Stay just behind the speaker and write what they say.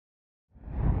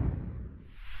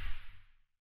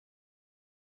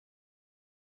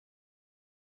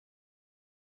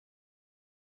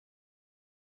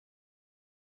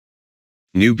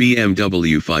New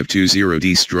BMW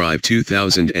 520d xDrive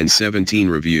 2017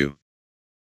 review.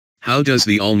 How does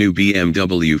the all-new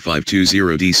BMW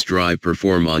 520d xDrive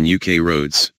perform on UK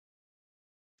roads?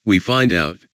 We find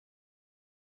out.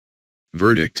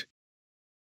 Verdict: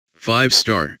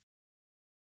 5-star.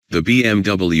 The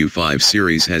BMW 5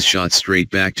 Series has shot straight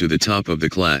back to the top of the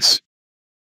class.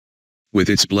 With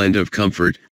its blend of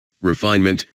comfort,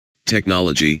 refinement,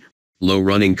 technology, low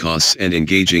running costs and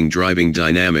engaging driving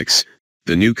dynamics,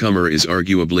 the newcomer is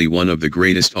arguably one of the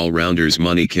greatest all-rounders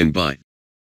money can buy.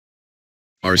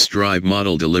 Our xDrive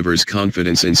model delivers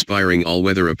confidence-inspiring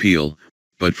all-weather appeal,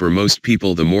 but for most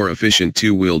people the more efficient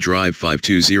two-wheel drive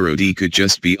 520d could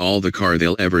just be all the car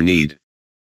they'll ever need.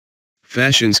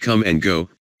 Fashions come and go,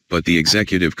 but the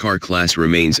executive car class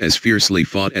remains as fiercely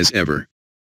fought as ever.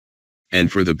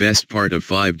 And for the best part of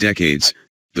 5 decades,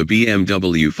 the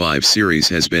BMW 5 Series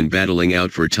has been battling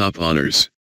out for top honors.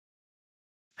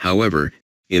 However,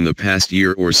 in the past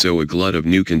year or so a glut of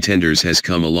new contenders has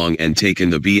come along and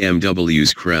taken the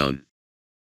BMW's crown.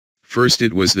 First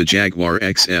it was the Jaguar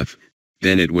XF,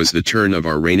 then it was the turn of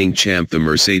our reigning champ the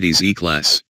Mercedes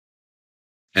E-Class.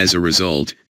 As a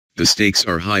result, the stakes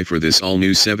are high for this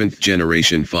all-new 7th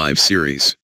generation 5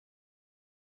 Series.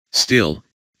 Still,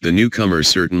 the newcomer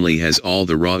certainly has all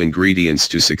the raw ingredients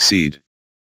to succeed.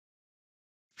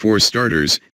 For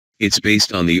starters, it's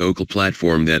based on the Opel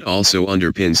platform that also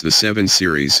underpins the 7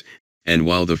 Series, and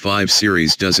while the 5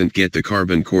 Series doesn't get the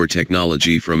carbon core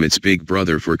technology from its big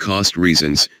brother for cost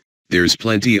reasons, there's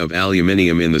plenty of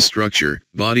aluminium in the structure,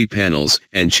 body panels,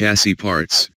 and chassis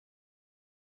parts.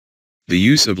 The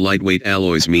use of lightweight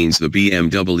alloys means the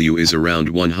BMW is around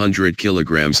 100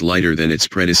 kilograms lighter than its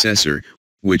predecessor,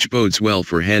 which bodes well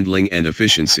for handling and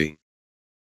efficiency.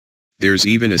 There's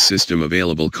even a system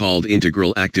available called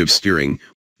integral active steering,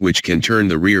 which can turn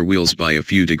the rear wheels by a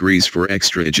few degrees for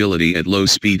extra agility at low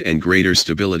speed and greater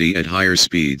stability at higher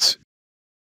speeds.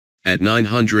 At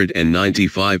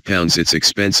 £995 it's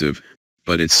expensive,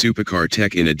 but it's supercar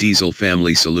tech in a diesel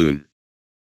family saloon.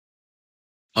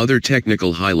 Other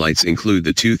technical highlights include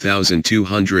the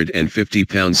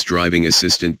 £2,250 Driving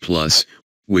Assistant Plus,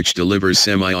 which delivers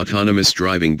semi-autonomous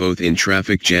driving both in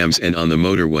traffic jams and on the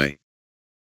motorway.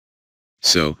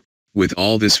 So, with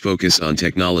all this focus on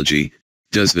technology,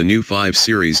 does the new 5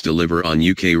 Series deliver on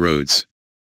UK roads?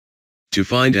 To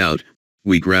find out,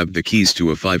 we grabbed the keys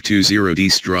to a 520d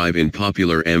xDrive in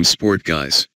popular M Sport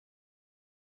guise.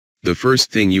 The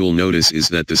first thing you'll notice is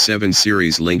that the 7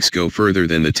 Series links go further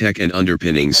than the tech and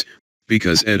underpinnings,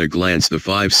 because at a glance the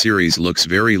 5 Series looks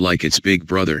very like its big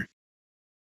brother.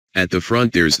 At the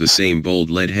front there's the same bold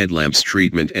LED headlamps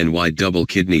treatment and wide double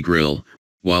kidney grille,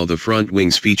 while the front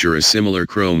wings feature a similar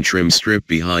chrome trim strip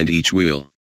behind each wheel.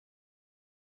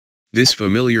 This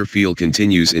familiar feel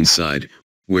continues inside,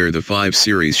 where the 5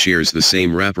 Series shares the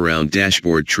same wraparound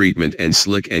dashboard treatment and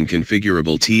slick and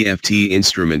configurable TFT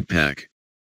instrument pack.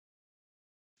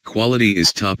 Quality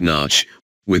is top-notch,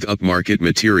 with upmarket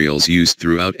materials used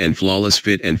throughout and flawless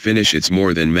fit and finish. It's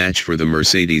more than match for the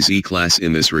Mercedes E-Class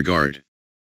in this regard.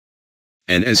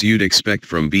 And as you'd expect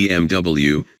from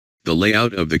BMW, the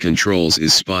layout of the controls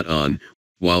is spot on,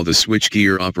 while the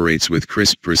switchgear operates with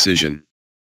crisp precision.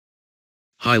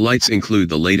 Highlights include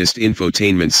the latest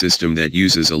infotainment system that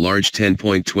uses a large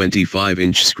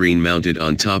 10.25-inch screen mounted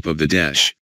on top of the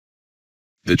dash.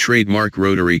 The trademark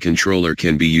rotary controller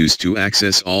can be used to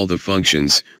access all the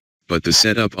functions, but the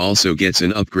setup also gets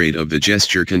an upgrade of the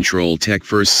gesture control tech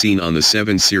first seen on the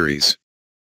 7 Series.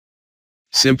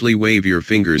 Simply wave your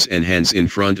fingers and hands in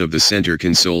front of the center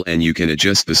console and you can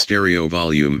adjust the stereo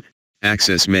volume,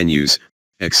 access menus,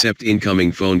 accept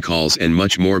incoming phone calls and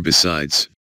much more besides.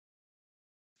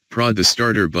 Prod the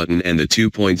starter button and the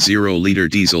 2.0-liter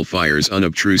diesel fires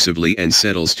unobtrusively and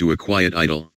settles to a quiet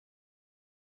idle.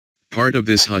 Part of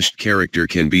this hushed character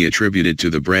can be attributed to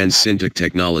the brand's Syntec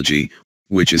technology,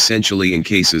 which essentially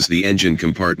encases the engine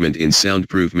compartment in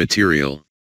soundproof material.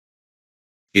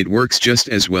 It works just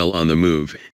as well on the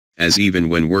move, as even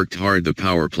when worked hard the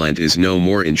power plant is no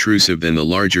more intrusive than the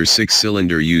larger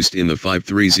 6-cylinder used in the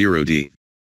 530d.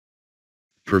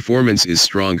 Performance is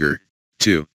stronger,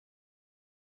 too.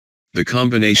 The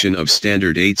combination of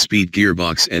standard 8-speed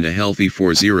gearbox and a healthy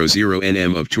 400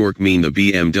 Nm of torque mean the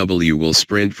BMW will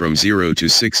sprint from 0 to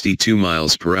 62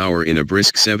 miles per hour in a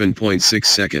brisk 7.6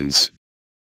 seconds.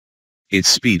 Its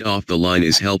speed off the line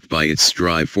is helped by its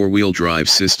xDrive 4-wheel drive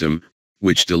system,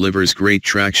 which delivers great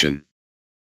traction.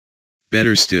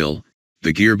 Better still,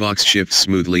 the gearbox shifts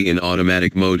smoothly in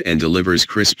automatic mode and delivers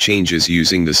crisp changes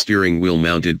using the steering wheel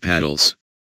mounted paddles.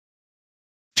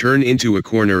 Turn into a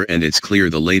corner and it's clear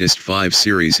the latest 5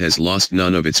 Series has lost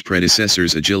none of its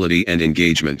predecessors' agility and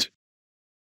engagement.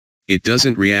 It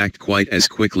doesn't react quite as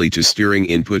quickly to steering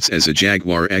inputs as a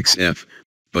Jaguar XF,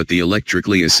 but the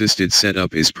electrically assisted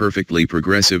setup is perfectly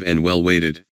progressive and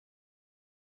well-weighted.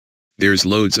 There's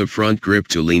loads of front grip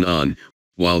to lean on,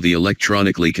 while the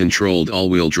electronically controlled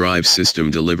all-wheel drive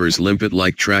system delivers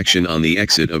limpet-like traction on the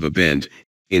exit of a bend,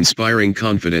 inspiring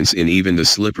confidence in even the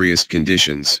slipperiest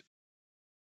conditions.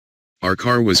 Our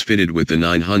car was fitted with the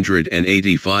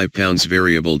 985 pounds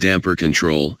variable damper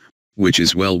control, which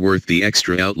is well worth the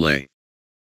extra outlay.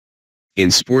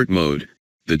 In sport mode,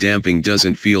 the damping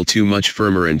doesn't feel too much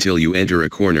firmer until you enter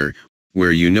a corner,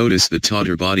 where you notice the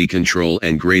tauter body control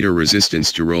and greater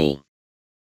resistance to roll.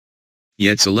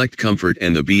 Yet select comfort,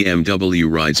 and the BMW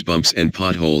rides bumps and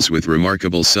potholes with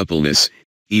remarkable suppleness.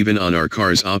 Even on our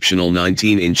car's optional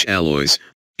 19-inch alloys,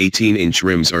 18-inch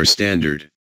rims are standard.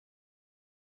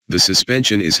 The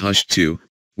suspension is hushed too,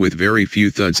 with very few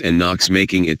thuds and knocks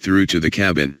making it through to the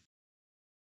cabin.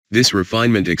 This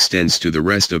refinement extends to the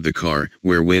rest of the car,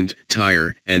 where wind,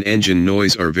 tire, and engine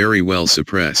noise are very well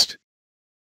suppressed.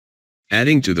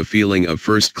 Adding to the feeling of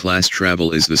first-class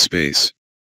travel is the space.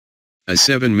 A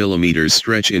 7mm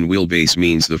stretch in wheelbase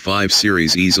means the 5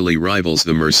 Series easily rivals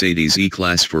the Mercedes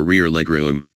E-Class for rear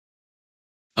legroom.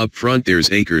 Up front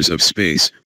there's acres of space,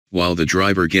 while the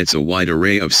driver gets a wide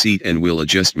array of seat and wheel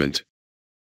adjustment.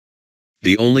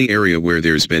 The only area where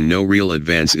there's been no real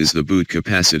advance is the boot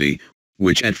capacity,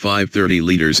 which at 530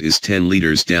 liters is 10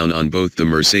 liters down on both the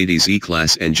Mercedes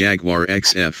E-Class and Jaguar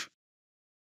XF.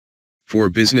 For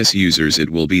business users it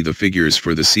will be the figures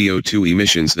for the CO2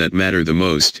 emissions that matter the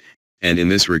most, and in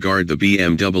this regard the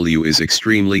BMW is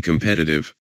extremely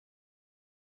competitive.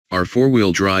 Our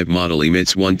four-wheel drive model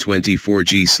emits 124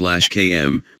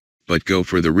 g/km, but go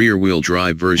for the rear-wheel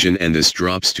drive version and this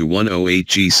drops to 108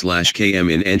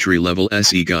 g/km in entry-level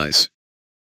SE guys.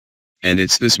 And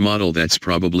it's this model that's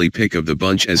probably pick of the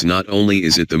bunch, as not only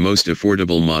is it the most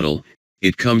affordable model,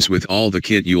 it comes with all the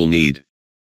kit you'll need.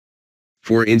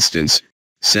 For instance,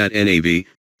 SAT NAV,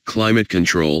 climate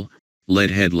control,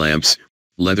 LED headlamps,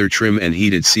 leather trim and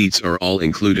heated seats are all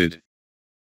included.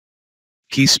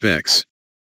 Key specs.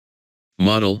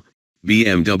 Model,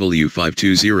 BMW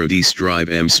 520d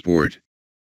xDrive M Sport.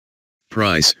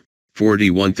 Price,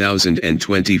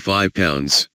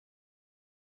 £41,025.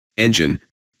 Engine,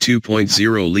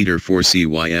 2.0-liter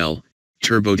 4CYL,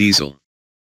 turbo diesel.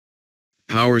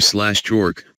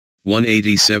 Power/torque,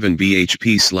 187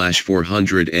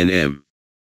 bhp/400 Nm.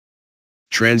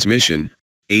 Transmission,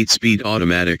 8-speed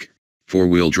automatic,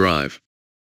 4-wheel drive.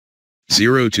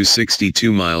 0 to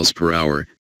 62 miles per hour,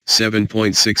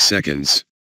 7.6 seconds.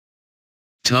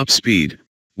 Top speed,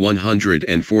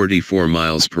 144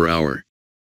 miles per hour.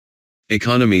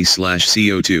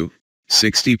 Economy/CO2,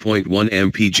 60.1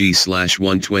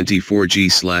 mpg/124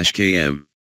 g/km.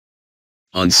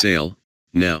 On sale,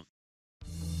 now.